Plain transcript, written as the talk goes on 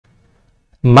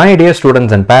My dear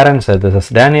students and parents, this is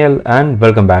Daniel and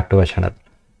welcome back to our channel.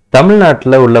 Tamil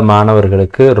Nadu உள்ள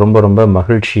மாணவர்களுக்கு ரொம்ப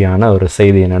மகிழ்ச்சியான ஒரு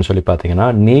செய்தி என்னன்னு சொல்லி பார்த்தீங்கன்னா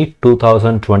NEET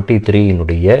 2023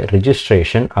 னுடைய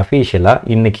ரெஜிஸ்ட்ரேஷன் அஃபிஷியலா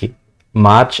இன்னைக்கு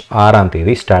மார்ச் 6ஆம்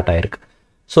தேதி ஸ்டார்ட் ஆயிருக்கு.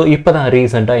 ஸோ இப்போ தான்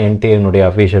ரீசெண்டாக NTA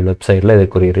அஃபிஷியல் வெப்சைட்டில்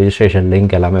இதுக்குரிய ரெஜிஸ்ட்ரேஷன்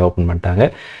லிங்க் எல்லாமே ஓப்பன் பண்ணிட்டாங்க.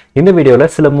 இந்த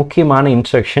வீடியோவில் சில முக்கியமான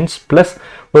இன்ஸ்ட்ரக்ஷன்ஸ் ப்ளஸ்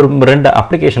ஒரு 2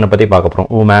 அப்ளிகேஷனை பற்றி பார்க்க போகிறோம்.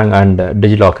 உமேங் அண்ட்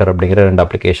டிஜிலாக்கர் அப்படிங்கிற 2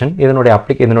 அப்ளிகேஷன்.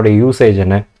 இதனுடைய யூசேஜ்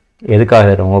என்ன,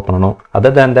 எதுக்காக டவுன்லோட் பண்ணணும்,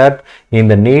 அதர் தேன் தட்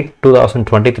இந்த NEET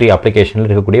 2023 அப்ளிகேஷனில்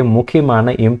இருக்கக்கூடிய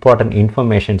முக்கியமான இம்பார்ட்டன்ட்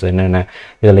இன்ஃபர்மேஷன்ஸ் என்னென்ன,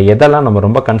 இதில் எதெல்லாம் நம்ம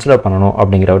ரொம்ப கன்சிடர் பண்ணணும்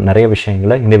அப்படிங்கிற நிறைய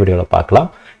விஷயங்களை இந்த வீடியோவில் பார்க்கலாம்.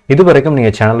 இது வரைக்கும்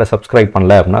நீங்கள் சேனலில் சப்ஸ்கிரைப்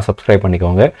பண்ணல அப்படின்னா சப்ஸ்கிரைப்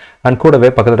பண்ணிக்கோங்க. அண்ட் கூடவே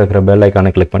பக்கத்தில் இருக்கிற பெல்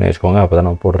ஐக்கானை கிளிக் பண்ணி வச்சுக்கோங்க. அப்போ தான்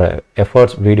நம்ம போடுற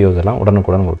எஃபர்ட்ஸ் வீடியோஸ் எல்லாம்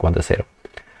உடனுக்குடன் உங்களுக்கு வந்து சேரும்.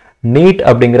 NEET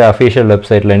அப்படிங்கிற அஃபிஷியல்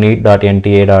வெப்சைட்டில்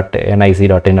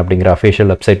neet.nta.nic.in அப்படிங்கிற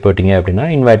அஃபிஷியல் வெப்சைட் போயிட்டீங்க அப்படின்னா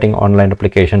இன்வைட்டிங் ஆன்லைன்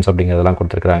அப்ளிகேஷன்ஸ் அப்படிங்கிறதெல்லாம்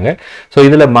கொடுத்துருக்காங்க. ஸோ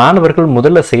இதில் மாணவர்கள்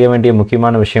முதல்ல செய்ய வேண்டிய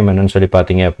முக்கியமான விஷயம் என்னன்னு சொல்லி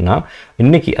பார்த்தீங்க அப்படின்னா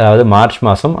இன்னைக்கு, அதாவது மார்ச்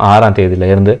மாதம் 6ஆம்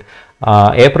தேதியிலேருந்து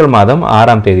ஏப்ரல் மாதம்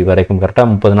 6ஆம் தேதி வரைக்கும் கரெக்டாக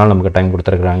 30 நாள் நமக்கு டைம்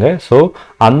கொடுத்துருக்குறாங்க. ஸோ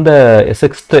அந்த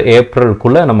 6th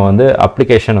ஏப்ரலுக்குள்ளே நம்ம வந்து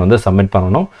அப்ளிகேஷன் வந்து சப்மிட்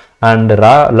பண்ணணும். And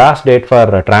last date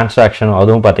for transaction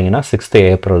அதுவும் பார்த்தீங்கன்னா 6th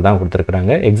ஏப்ரல் தான்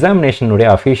கொடுத்துருக்குறாங்க. எக்ஸாமினேஷனுடைய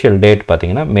அஃபிஷியல் டேட்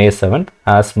பார்த்தீங்கன்னா May 7.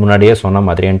 ஆஸ் முன்னாடியே சொன்ன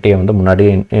மாதிரி NTA வந்து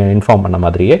முன்னாடியே இன்ஃபார்ம் பண்ண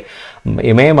மாதிரியே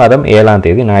மே மாதம் 7ஆம்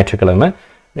தேதி ஞாயிற்றுக்கிழமை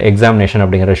எக்ஸாமினேஷன்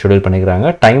அப்படிங்கிற ஷெடியூல் பண்ணிக்கிறாங்க.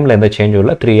 டைமில் எந்த சேஞ்சும்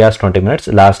இல்லை, 3 hours 20 minutes.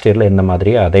 லாஸ்ட் இயரில் எந்த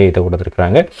மாதிரி அதே இதை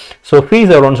கொடுத்துருக்காங்க. ஸோ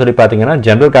ஃபீஸ் எவ்வளோன்னு சொல்லி பார்த்தீங்கன்னா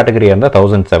ஜென்ரல் கேட்டகரியாக இருந்தால்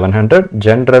 1700,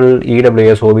 ஜென்ரல்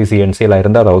EWS OBC NCல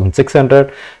இருந்தால் 1600,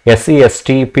 SC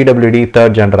ST PWD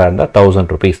தேர்ட் ஜென்டராக இருந்தால்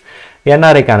 1000 rupees.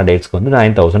 NRI கேண்டிடேட்ஸ்க்கு வந்து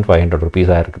 9500 rupees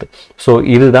இருக்குது. ஸோ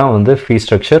இதுதான் வந்து ஃபீஸ்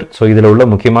ஸ்ட்ரக்சர். ஸோ இதில் உள்ள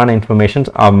முக்கியமான இன்ஃபர்மேஷன்ஸ்,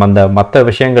 அந்த மற்ற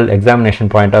விஷயங்கள், examination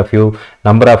point of view,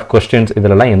 number of questions,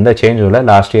 இதிலெல்லாம் எந்த சேஞ்சும் இல்லை,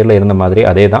 லாஸ்ட் இயரில் இருந்த மாதிரி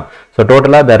அதே தான். ஸோ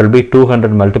டோட்டலாக there will be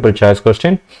 200 multiple choice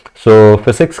question. So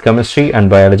physics, chemistry and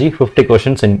biology 50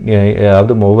 questions,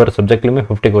 அதாவது ஒவ்வொரு சப்ஜெக்ட்லையுமே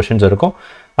 50 questions இருக்கும்.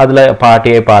 அதில் பார்ட்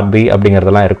A பார்ட் B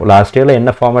அப்படிங்கிறதெல்லாம் இருக்கும். லாஸ்ட் இயரில்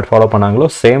என்ன ஃபார்மேட் ஃபாலோ பண்ணாங்களோ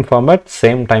same format,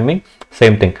 same timing,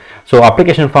 same thing. So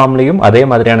application ஃபார்ம்லேயும் அதே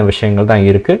மாதிரியான விஷயங்கள் தான்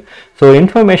இருக்குது. ஸோ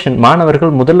இன்ஃபர்மேஷன்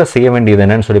மாணவர்கள் முதல்ல செய்ய வேண்டியது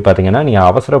என்னன்னு சொல்லி பார்த்தீங்கன்னா, நீங்கள்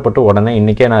அவசரப்பட்டு உடனே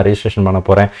இன்றைக்கே நான் ரெஜிஸ்ட்ரேஷன் பண்ண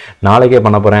போகிறேன், நாளைக்கே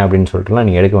பண்ண போகிறேன் அப்படின்னு சொல்லிட்டுலாம்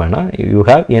நீங்கள் எடுக்க வேணாம். யூ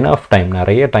ஹேவ் எனஃப் டைம்,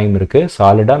 நிறைய டைம் இருக்குது.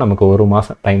 சாலிடாக நமக்கு 1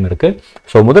 மாதம் டைம் இருக்குது.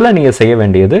 ஸோ முதல்ல நீங்கள் செய்ய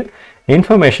வேண்டியது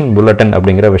இன்ஃபர்மேஷன் புல்லட்டின்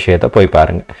அப்படிங்கிற விஷயத்தை போய்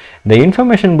பாருங்கள். இந்த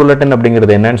இன்ஃபர்மேஷன் புல்லட்டின்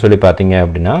அப்படிங்கிறது என்னன்னு சொல்லி பார்த்தீங்க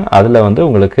அப்படின்னா, அதில் வந்து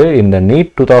உங்களுக்கு இந்த NEET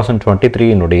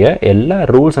 2023 எல்லா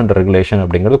ரூல்ஸ் அண்ட் ரெகுலேஷன்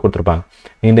அப்படிங்கிறது கொடுத்துருப்பாங்க.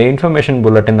 இந்த இன்ஃபர்மேஷன்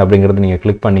புல்லட்டின் அப்படிங்கிறது நீங்கள்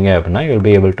கிளிக் பண்ணீங்க அப்படின்னா you will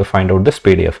be able to find out this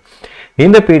PDF.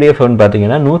 இந்த PDF வந்து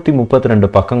பார்த்தீங்கன்னா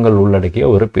 132 பக்கங்கள் உள்ளடக்கிய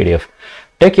ஒரு PDF.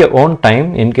 Take your own time.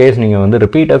 In case நீங்கள் வந்து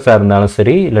ரிப்பீட்டர்ஸாக இருந்தாலும்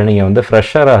சரி, இல்லை நீங்கள் வந்து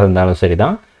ஃப்ரெஷராக இருந்தாலும் சரி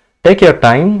தான், take your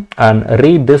time and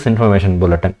read this information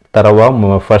bulletin.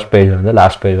 தரவாக ஃபர்ஸ்ட் பேஜ் வந்து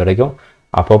லாஸ்ட் பேஜ் வரைக்கும்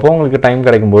அப்பப்போ உங்களுக்கு டைம்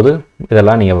கிடைக்கும்போது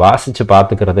இதெல்லாம் நீங்கள் வாசித்து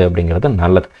பார்த்துக்கிறது அப்படிங்கிறது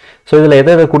நல்லது. ஸோ இதில்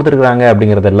எதை கொடுத்துருக்குறாங்க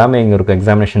அப்படிங்கிறது எல்லாமே இங்கே இருக்கும்.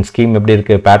 எக்ஸாமினேஷன் ஸ்கீம் எப்படி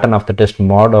இருக்குது, pattern of the test,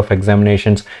 mode of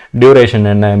examinations, duration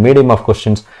என்ன, மீடியம் ஆஃப்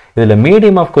கொஸ்டின்ஸ். இதில்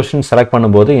மீடியம் ஆஃப் கொஸ்டின்ஸ் செலக்ட்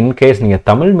பண்ணும்போது இன்கேஸ் நீங்கள்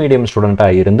தமிழ் மீடியம்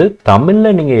ஸ்டூடெண்ட்டாக இருந்து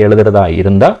தமிழில் நீங்கள் எழுதுறதா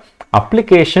இருந்தால்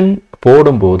அப்ளிகேஷன்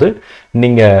போடும்போது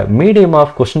நீங்கள் மீடியம்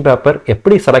ஆஃப் கொஸ்டின் பேப்பர்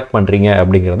எப்படி செலக்ட் பண்ணுறீங்க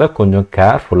அப்படிங்கிறத கொஞ்சம்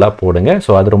கேர்ஃபுல்லாக போடுங்க.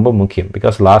 ஸோ அது ரொம்ப முக்கியம்.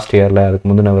 பிகாஸ் லாஸ்ட் இயரில், அதுக்கு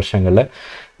முந்தின வருஷங்களில்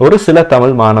ஒரு சில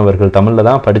தமிழ் மாணவர்கள், தமிழில்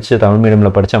தான் படித்து தமிழ்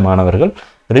மீடியமில் படித்த மாணவர்கள்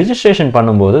ரிஜிஸ்ட்ரேஷன்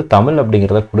பண்ணும்போது தமிழ்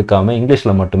அப்படிங்கிறத கொடுக்காம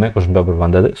இங்கிலீஷில் மட்டுமே கொஸ்டின் பேப்பர்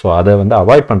வந்தது. ஸோ அதை வந்து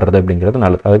அவாய்ட் பண்ணுறது அப்படிங்கிறது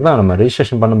நல்லது. அதுக்கு தான் நம்ம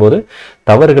ரிஜிஸ்ட்ரேஷன் பண்ணும்போது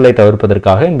தவறுகளை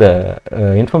தவிர்ப்பதற்காக இந்த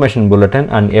இன்ஃபர்மேஷன்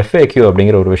புல்லட்டின் அண்ட் FAQ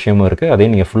அப்படிங்கிற ஒரு விஷயமும் இருக்குது.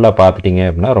 அதையும் நீங்கள் ஃபுல்லாக பார்த்துட்டீங்க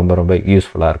அப்படின்னா ரொம்ப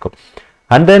யூஸ்ஃபுல்லாக இருக்கும்.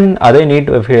 அண்ட் தென் அதே NEET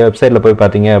வெப்சைட்டில் போய்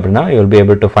பார்த்தீங்க அப்படின்னா you will be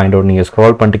able to find out. நீங்கள்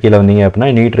ஸ்க்ரால் பண்ணிட்டு கீழே வந்தீங்க அப்படின்னா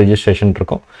NEET ரெஜிஸ்ட்ரேஷன்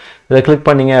இருக்கும். இதை கிளிக்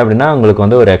பண்ணீங்க அப்படின்னா உங்களுக்கு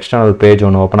வந்து ஒரு எக்ஸ்டர்னல் பேஜ்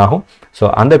ஒன்று ஓப்பன் ஆகும். ஸோ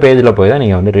அந்த பேஜில் போய் தான்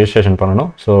நீங்கள் வந்து ரெஜிஸ்ட்ரேஷன் பண்ணணும்.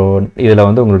 ஸோ இதில்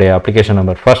வந்து உங்களுடைய அப்ளிகேஷன்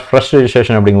நம்பர் ஃபர்ஸ்ட்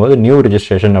ரெஜிஸ்ட்ரேஷன் அப்படிங்கும்போது நியூ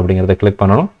ரெஜிஸ்ட்ரேஷன் அப்படிங்கிறத கிளிக்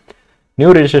பண்ணணும்.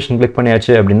 நியூ ரெஜிஸ்ட்ரேஷன் கிளிக்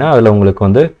பண்ணியாச்சு அப்படின்னா அதில் உங்களுக்கு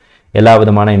வந்து எல்லா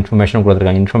விதமான இன்ஃபர்மேஷனும்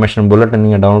கொடுத்துருக்காங்க. இன்ஃபர்மேஷன் புல்லட்டின்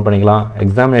நீங்கள் டவுன்லோட் பண்ணிக்கலாம்.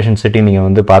 எக்ஸாமினேஷன் சிட்டி நீங்கள்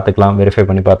வந்து பார்த்துக்கலாம், வெரிஃபை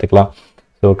பண்ணி பார்த்துக்கலாம்.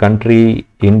 So country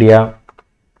India,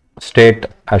 state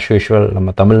as usual நம்ம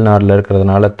தமிழ்நாட்டில்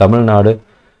இருக்கிறதுனால Tamil Nadu,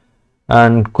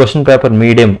 and question paper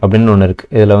medium அப்படின்னு ஒன்று இருக்குது.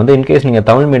 இதில் வந்து இன்கேஸ் நீங்கள்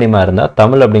தமிழ் மீடியமாக இருந்தால்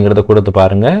தமிழ் அப்படிங்கிறத கொடுத்து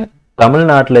பாருங்கள்.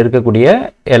 தமிழ்நாட்டில் இருக்கக்கூடிய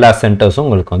எல்லா சென்டர்ஸும்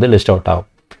உங்களுக்கு வந்து லிஸ்ட் அவுட் ஆகும்.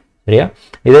 சரியா?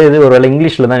 இது ஒருவேளை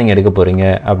இங்கிலீஷில் தான் நீங்கள் எடுக்க போகிறீங்க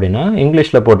அப்படின்னா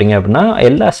இங்கிலீஷில் போட்டிங்க அப்படின்னா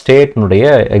எல்லா ஸ்டேட்னுடைய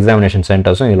எக்ஸாமினேஷன்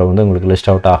சென்டர்ஸும் இதில் வந்து உங்களுக்கு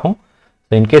லிஸ்ட் அவுட் ஆகும்.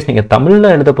 ஸோ இன்கேஸ் நீங்கள்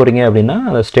தமிழில் எழுத போகிறீங்க அப்படின்னா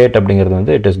அந்த ஸ்டேட் அப்படிங்கிறது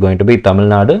வந்து it is going to be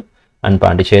Tamil Nadu and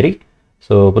Pondicherry.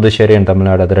 So Puducherry and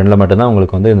Tamil Nadu அது ரெண்டில் மட்டும்தான்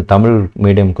உங்களுக்கு வந்து இந்த தமிழ்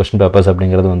மீடியம் கொஸ்டின் பேப்பர்ஸ்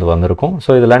அப்படிங்கிறது வந்து வந்திருக்கும்.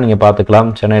 ஸோ இதெல்லாம் நீங்கள் பார்த்துக்கலாம்.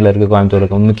 சென்னையில் இருக்குது, கோயம்புத்தூர்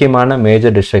இருக்குது, முக்கியமான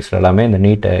மேஜர் டிஸ்ட்ரிக்ஸ் எல்லாமே இந்த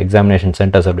நீட் எக்ஸாமினேஷன்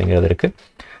சென்டர்ஸ் அப்படிங்கிறது இருக்குது.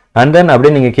 அண்ட் தென்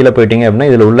அப்படியே நீங்கள் கீழே போயிட்டீங்க அப்படின்னா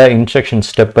இதில் உள்ள இன்ஸ்ட்ரக்ஷன்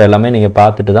ஸ்டெப் எல்லாமே நீங்கள்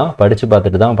படித்து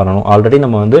பார்த்துட்டு தான் பண்ணணும். ஆல்ரெடி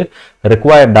நம்ம வந்து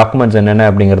ரிக்வயர்ட் டாக்குமெண்ட்ஸ் என்னென்ன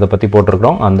அப்படிங்கிறத பற்றி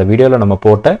போட்டிருக்கிறோம். அந்த வீடியோவில் நம்ம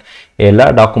போட்ட எல்லா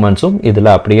டாக்குமெண்ட்ஸும்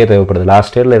இதில் அப்படியே தேவைப்படுது.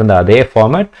 லாஸ்ட் இயரில் இருந்த அதே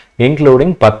ஃபார்மேட்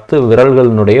இன்க்ளூடிங் 10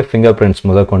 விரல்களினுடைய ஃபிங்கர் பிரிண்ட்ஸ்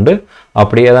முதற்கொண்டு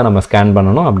அப்படியே தான் நம்ம ஸ்கேன்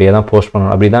பண்ணணும், அப்படியே தான் போஸ்ட்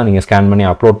பண்ணணும், அப்படி தான் நீங்கள் ஸ்கேன் பண்ணி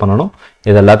அப்லோட் பண்ணணும்.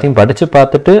 இது எல்லாத்தையும் படித்து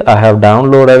பார்த்துட்டு I have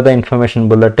downloaded the information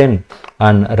bulletin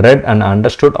and red and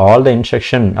understood all the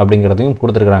instruction அப்படிங்கிறதையும்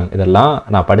கொடுத்துருக்குறாங்க. இதெல்லாம்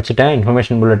நான் படிச்சுட்டேன்,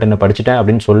 இன்ஃபர்மேஷன் புல்லட்டினை படிச்சுட்டேன்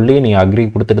அப்படின்னு சொல்லி நீங்கள் அக்ரி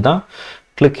கொடுத்துட்டு தான்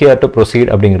கிளிக் ஹியர் டு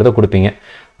ப்ரொசீட் அப்படிங்கிறத கொடுப்பீங்க.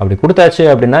 அப்படி கொடுத்தாச்சு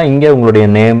அப்படின்னா இங்கே உங்களுடைய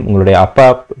நேம், உங்களுடைய அப்பா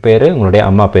பேர், உங்களுடைய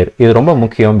அம்மா பேர், இது ரொம்ப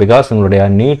முக்கியம். பிகாஸ் உங்களுடைய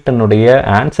நீட்டினுடைய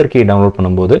ஆன்சர் கீ டவுன்லோட்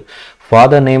பண்ணும்போது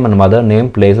father name and mother name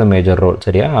place a major role.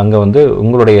 சரியா? அங்கே வந்து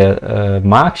உங்களுடைய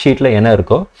மார்க் ஷீட்டில் என்ன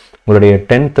இருக்கோ, உங்களுடைய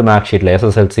 10th மார்க் ஷீட்டில்,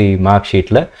 எஸ்எஸ்எல்சி மார்க்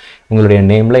ஷீட்டில் உங்களுடைய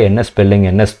நேமில் என்ன ஸ்பெல்லிங்,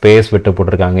 என்ன ஸ்பேஸ் விட்டு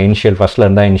போட்டிருக்காங்க, இனிஷியல் ஃபஸ்ட்டில்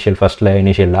இருந்தால் இனிஷியல் ஃபஸ்ட்டில்,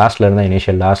 இனிஷியல் லாஸ்ட்டில் இருந்தால்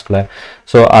இனிஷியல் லாஸ்ட்டில்,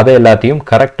 ஸோ அதை எல்லாத்தையும்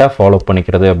கரெக்டாக ஃபாலோ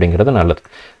பண்ணிக்கிறது அப்படிங்கிறது நல்லது.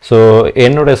 ஸோ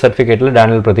என்னுடைய சர்டிஃபிகேட்டில்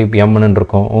டேனியல் பிரதீப் எம்னு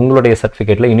இருக்கும். உங்களுடைய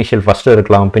சர்டிஃபிகேட்டில் இனிஷியல் ஃபஸ்ட்டு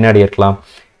இருக்கலாம், பின்னாடி இருக்கலாம்,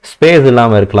 ஸ்பேஸ்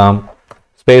இல்லாமல் இருக்கலாம்,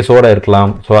 ஸ்பேஸோடு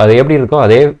இருக்கலாம். ஸோ அது எப்படி இருக்கோ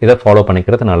அதே இதை ஃபாலோ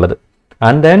பண்ணிக்கிறது நல்லது.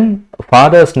 And then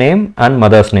father's name and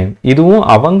mothers name, இதுவும்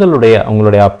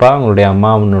உங்களுடைய அப்பா, உங்களுடைய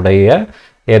அம்மாவுடைய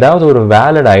ஏதாவது ஒரு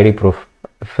valid ID proof.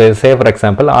 Say for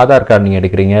example Aadhaar card நீங்கள்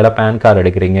எடுக்கிறீங்க, இல்லை பேன் கார்டு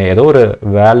எடுக்கிறீங்க, ஏதோ ஒரு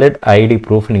வேலிட் ஐடி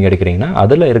ப்ரூஃப் நீங்கள் எடுக்கிறீங்கன்னா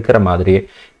அதில் இருக்கிற மாதிரியே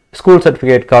school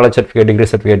certificate, college certificate, degree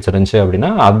certificates இருந்துச்சு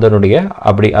அப்படின்னா அதனுடைய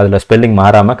அதில் ஸ்பெல்லிங்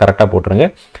மாறாமல் கரெக்டாக போட்டுருங்க.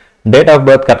 டேட் ஆஃப்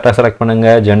பர்த் கரெக்டாக செலக்ட்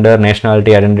பண்ணுங்கள். ஜெண்டர்,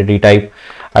 நேஷனாலிட்டி,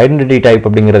 ஐடென்டிட்டி டைப்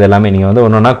அப்படிங்கிறது எல்லாமே நீங்கள் வந்து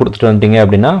ஒன்று ஒன்றா கொடுத்துட்டு வந்துட்டீங்க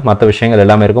அப்படின்னா மற்ற விஷயங்கள்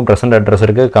எல்லாமே இருக்கும். ப்ரெசென்ட் அட்ரஸ்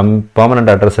இருக்குது,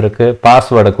 பெர்மனன்ட் அட்ரஸ் இருக்குது,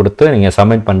 பாஸ்வேர்டை கொடுத்து நீங்கள்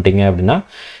சப்மிட் பண்ணிட்டீங்க அப்படின்னா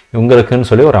உங்களுக்குன்னு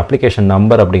சொல்லி ஒரு அப்ளிகேஷன்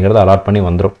நம்பர் அப்படிங்கிறது அலாட் பண்ணி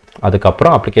வந்துடும்.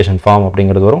 அதுக்கப்புறம் அப்ளிகேஷன் ஃபார்ம்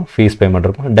அப்படிங்கிறது வரும், ஃபீஸ் பேமெண்ட்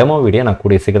இருக்கும். டெமோ வீடியோ நான்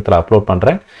கூடிய சீக்கிரத்தில் அப்லோட்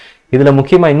பண்ணுறேன். இதில்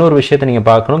முக்கியமாக இன்னொரு விஷயத்தை நீங்கள்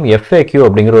பார்க்கணும், FAQ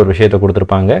அப்படிங்கிற ஒரு விஷயத்தை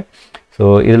கொடுத்துருப்பாங்க. ஸோ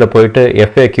இதில் போயிட்டு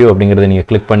FAQ அப்படிங்கிறத நீங்கள்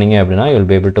கிளிக் பண்ணிங்க அப்படின்னா you will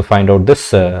be able to find out this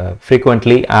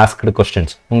frequently asked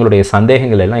questions. உங்களுடைய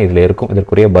சந்தேகங்கள் எல்லாம் இதில் இருக்கும்,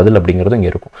 இதற்குரிய பதில் அப்படிங்கிறது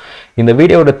இங்கே இருக்கும். இந்த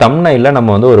வீடியோட தம்ப்நெயில்ல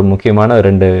நம்ம வந்து ஒரு முக்கியமான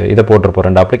 2 இதை போட்டிருப்போம்,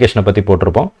 2 அப்ளிகேஷனை பற்றி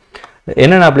போட்டிருப்போம்.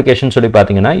 என்னென்ன அப்ளிகேஷன் சொல்லி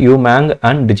பார்த்தீங்கன்னா யூமேங்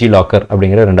அண்ட் டிஜிலாக்கர்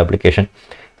அப்படிங்கிற 2 அப்ளிகேஷன்.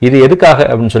 இது எதுக்காக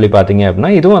அப்படின்னு சொல்லி பார்த்தீங்க அப்படின்னா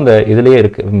இதுவும் அந்த இதுலேயே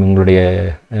இருக்குது, உங்களுடைய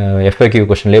FAQ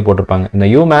கொஸ்டின்லேயே போட்டிருப்பாங்க. இந்த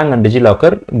UMANG and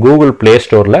DigiLocker Google play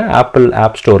ஸ்டோரில், apple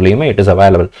app ஸ்டோர்லேயுமே it is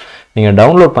available. நீங்கள்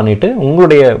டவுன்லோட் பண்ணிவிட்டு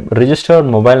உங்களுடைய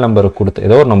ரிஜிஸ்டர்ட் மொபைல் நம்பருக்கு கொடுத்து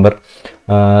ஏதோ ஒரு number,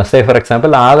 say for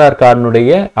example Aadhaar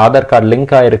card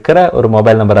லிங்காக இருக்கிற ஒரு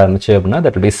மொபைல் நம்பராக இருந்துச்சு அப்படின்னா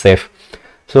that will be safe.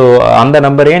 So அந்த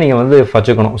நம்பரையே நீங்கள் வந்து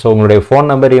வச்சுக்கணும். ஸோ உங்களுடைய ஃபோன்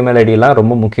நம்பர், இமெயில் ஐடியெலாம்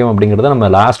ரொம்ப முக்கியம் அப்படிங்கிறத நம்ம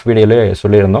லாஸ்ட் வீடியோலேயே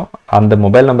சொல்லியிருந்தோம். அந்த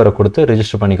மொபைல் நம்பரை கொடுத்து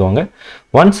ரிஜிஸ்டர் பண்ணிக்கோங்க.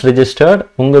 ஒன்ஸ் ரிஜிஸ்டர்ட்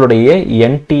உங்களுடைய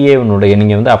NTA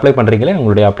நீங்கள் வந்து அப்ளை பண்ணுறீங்களே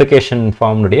உங்களுடைய அப்ளிகேஷன்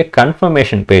ஃபார்முடைய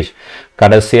கன்ஃபர்மேஷன் பேஜ்,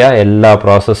 கடைசியாக எல்லா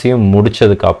ப்ராசஸையும்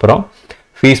முடித்ததுக்கப்புறம்,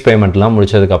 ஃபீஸ் பேமெண்ட்லாம்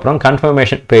முடிச்சதுக்கப்புறம்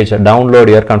confirmation page,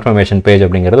 download your confirmation page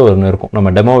அப்படிங்கிறது ஒன்று இருக்கும்.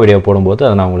 நம்ம டெமோ வீடியோ போடும்போது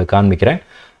அதை நான் உங்களுக்கு காண்பிக்கிறேன்.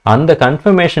 அந்த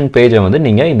கன்ஃபர்மேஷன் பேஜை வந்து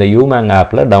நீங்கள் இந்த யூமேங்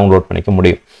ஆப்பில் டவுன்லோட் பண்ணிக்க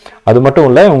முடியும். அது மட்டும்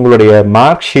இல்லை, உங்களுடைய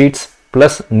mark sheets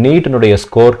plus நீட்டினுடைய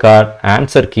score card,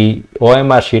 answer key,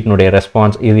 OMR ஷீட்டினுடைய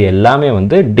response, இது எல்லாமே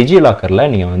வந்து டிஜிலாக்கரில்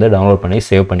நீங்கள் வந்து டவுன்லோட் பண்ணி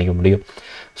சேவ் பண்ணிக்க முடியும்.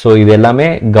 ஸோ இது எல்லாமே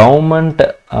கவர்மெண்ட்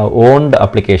ஓன்டு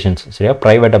அப்ளிகேஷன்ஸ், சரியா?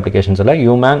 ப்ரைவேட் அப்ளிகேஷன்ஸ் எல்லாம்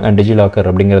யூமேங் அண்ட் டிஜிலாக்கர்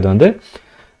அப்படிங்கிறது வந்து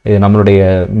இது நம்மளுடைய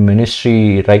ministry,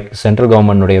 central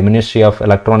கவர்மெண்ட்டுடைய ministry of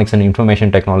electronics and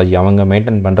information technology அவங்க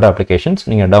மெயின்டைன் பண்ணுற அப்ளிகேஷன்ஸ்.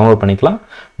 நீங்கள் டவுன்லோட் பண்ணிக்கலாம்.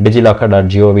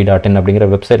 digilocker.gov.in அப்படிங்கிற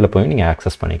வெப்சைட்டில் போய் நீங்கள்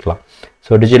ஆக்சஸ் பண்ணிக்கலாம்.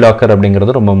 ஸோ டிஜிலாக்கர்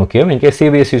அப்படிங்கிறது ரொம்ப முக்கியம். இன்கேஸ்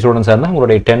CBSE ஸ்டூடெண்ட்ஸாக இருந்தால்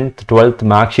உங்களுடைய 10th 12th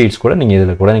மார்க் ஷீட்ஸ் கூட நீங்கள்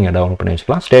இதில் கூட நீங்கள் டவுன்லோட் பண்ணி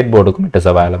வச்சுக்கலாம். ஸ்டேட் போர்டுக்கும் இட் இஸ்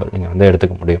அவைலபிள், நீங்கள் வந்து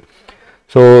எடுத்துக்க முடியும்.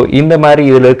 ஸோ இந்த மாதிரி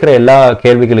இதில் இருக்கிற எல்லா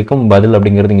கேள்விகளுக்கும் பதில்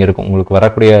அப்படிங்கிறது இங்கே இருக்கும். உங்களுக்கு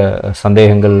வரக்கூடிய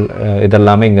சந்தேகங்கள்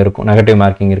இதெல்லாமே இங்கே இருக்கும். நெகட்டிவ்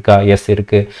மார்க்கிங் இருக்கா? எஸ்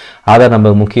இருக்குது. ஆதார்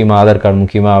நம்பர் முக்கியமா, ஆதார் கார்டு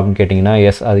முக்கியமா அப்படின்னு கேட்டிங்கன்னா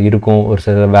எஸ் அது இருக்கும். ஒரு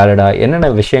சில வேலிடாக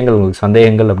என்னென்ன விஷயங்கள் உங்களுக்கு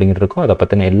சந்தேகங்கள் அப்படிங்கிறது இருக்கும், அதை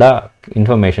பற்றின எல்லா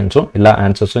இன்ஃபர்மேஷன்ஸும் எல்லா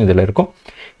ஆன்சர்ஸும் இதில் இருக்கும்.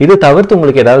 இது தவிர்த்து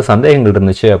உங்களுக்கு ஏதாவது சந்தேகங்கள்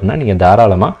இருந்துச்சு அப்படின்னா நீங்கள்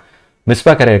தாராளமாக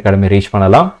மிஸ்பா கரியர் அகாடமி ரீச்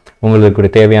பண்ணலாம். உங்களுக்கு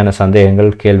தேவையான சந்தேகங்கள்,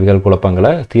 கேள்விகள்,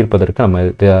 குழப்பங்களை தீர்ப்பதற்கு நம்ம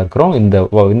இதாக இருக்கிறோம்.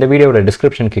 இந்த வீடியோட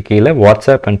டிஸ்கிரிப்ஷனுக்கு கீழே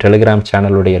வாட்ஸ்அப் அண்ட் டெலிகிராம்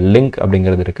சேனலுடைய லிங்க்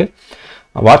அப்படிங்கிறது இருக்குது.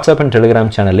 வாட்ஸ்அப் அண்ட்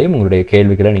டெலிகிராம் சேனல்லையும் உங்களுடைய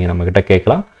கேள்விகளை நீங்கள் நம்மக்கிட்ட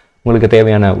கேட்கலாம். உங்களுக்கு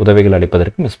தேவையான உதவிகள்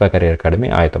அளிப்பதற்கு மிஸ்பா கரியர் அகாடமி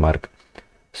ஆயத்தமாக இருக்குது.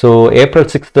 ஸோ April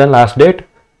 6th தான் last date.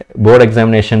 Board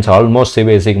examinations almost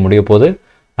CBSEக்கு முடிய போகுது.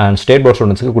 அண்ட் ஸ்டேட் போர்ட்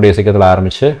ஸ்டூடெண்ட்ஸுக்கு கூடிய சீக்கிரத்தில்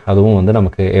ஆரம்பிச்சு அதுவும் வந்து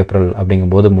நமக்கு ஏப்ரல்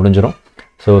அப்படிங்கும்போது முடிஞ்சிடும்.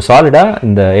 ஸோ சாலிடாக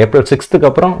இந்த ஏப்ரல் 6th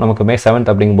அப்புறம் நமக்கு மே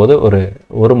 7th அப்படிங்கும்போது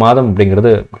ஒரு மாதம்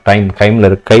அப்படிங்கிறது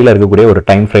கையில் இருக்கக்கூடிய ஒரு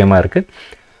டைம் ஃப்ரேமாக இருக்குது.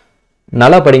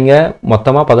 நல்லா படிங்க.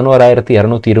 மொத்தமாக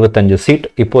 11,225 சீட்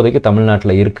இப்போதைக்கு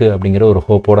தமிழ்நாட்டில் இருக்குது அப்படிங்கிற ஒரு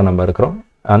ஹோப்போடு நம்ம இருக்கிறோம்.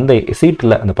 அந்த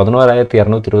சீட்டில் அந்த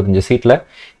 11,225 சீட்டில்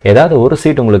ஏதாவது ஒரு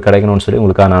சீட் உங்களுக்கு கிடைக்கணும்னு சொல்லி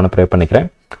உங்களுக்காக நான் ப்ரே பண்ணிக்கிறேன்.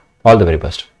 All the very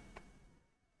best.